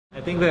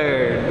I think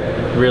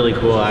they're really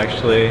cool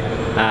actually.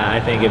 I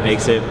think it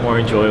makes it more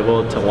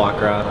enjoyable to walk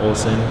around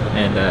Olson,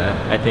 and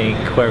I think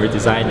whoever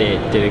designed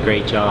it did a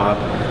great job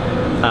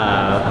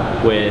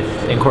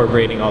with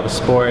incorporating all the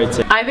sports.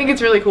 I think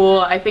it's really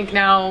cool. I think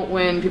now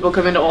when people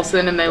come into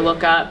Olson and they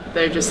look up,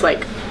 they're just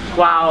like,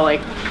 wow,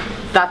 like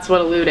that's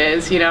what Elude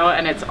is, you know,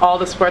 and it's all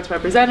the sports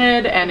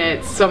represented, and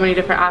it's so many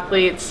different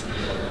athletes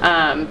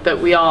that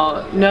we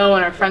all know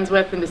and are friends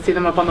with, and to see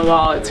them up on the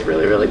wall, it's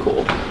really, really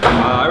cool.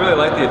 I really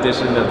like the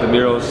addition of the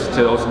murals to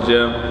the Olson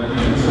Gym.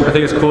 I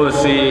think it's cool to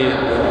see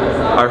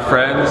our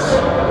friends,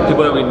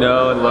 people that we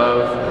know and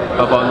love,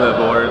 up on the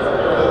board,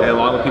 and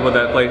along with people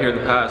that played here in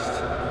the past.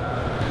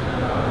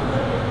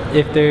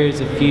 If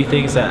there's a few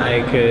things that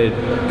I could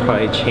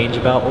probably change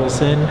about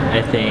Olson,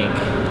 I think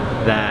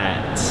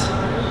that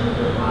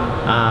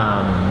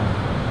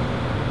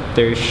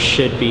there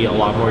should be a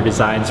lot more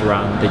designs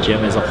around the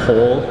gym as a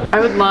whole. I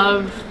would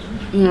love,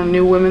 you know,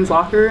 new women's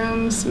locker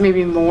rooms,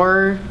 maybe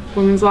more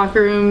women's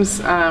locker rooms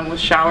with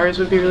showers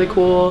would be really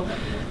cool.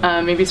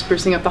 Maybe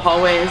sprucing up the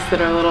hallways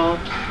that are a little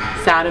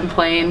sad and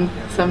plain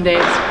some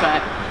days,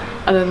 but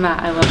other than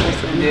that, I love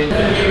Olson.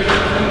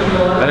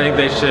 I think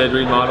they should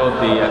remodel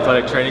the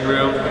athletic training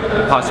room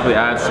and possibly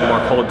add some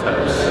more cold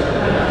tubs.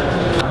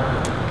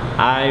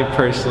 I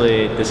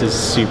personally, this is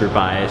super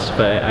biased,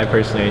 but I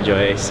personally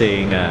enjoy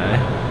seeing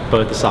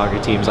both the soccer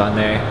teams on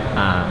there,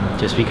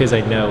 just because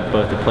I know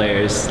both the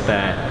players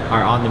that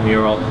are on the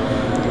mural,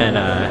 and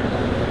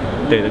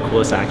they're the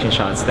coolest action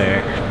shots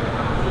there.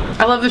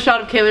 I love the shot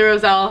of Kaylee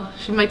Roselle.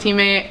 She's my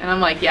teammate, and I'm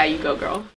like, yeah, you go girl.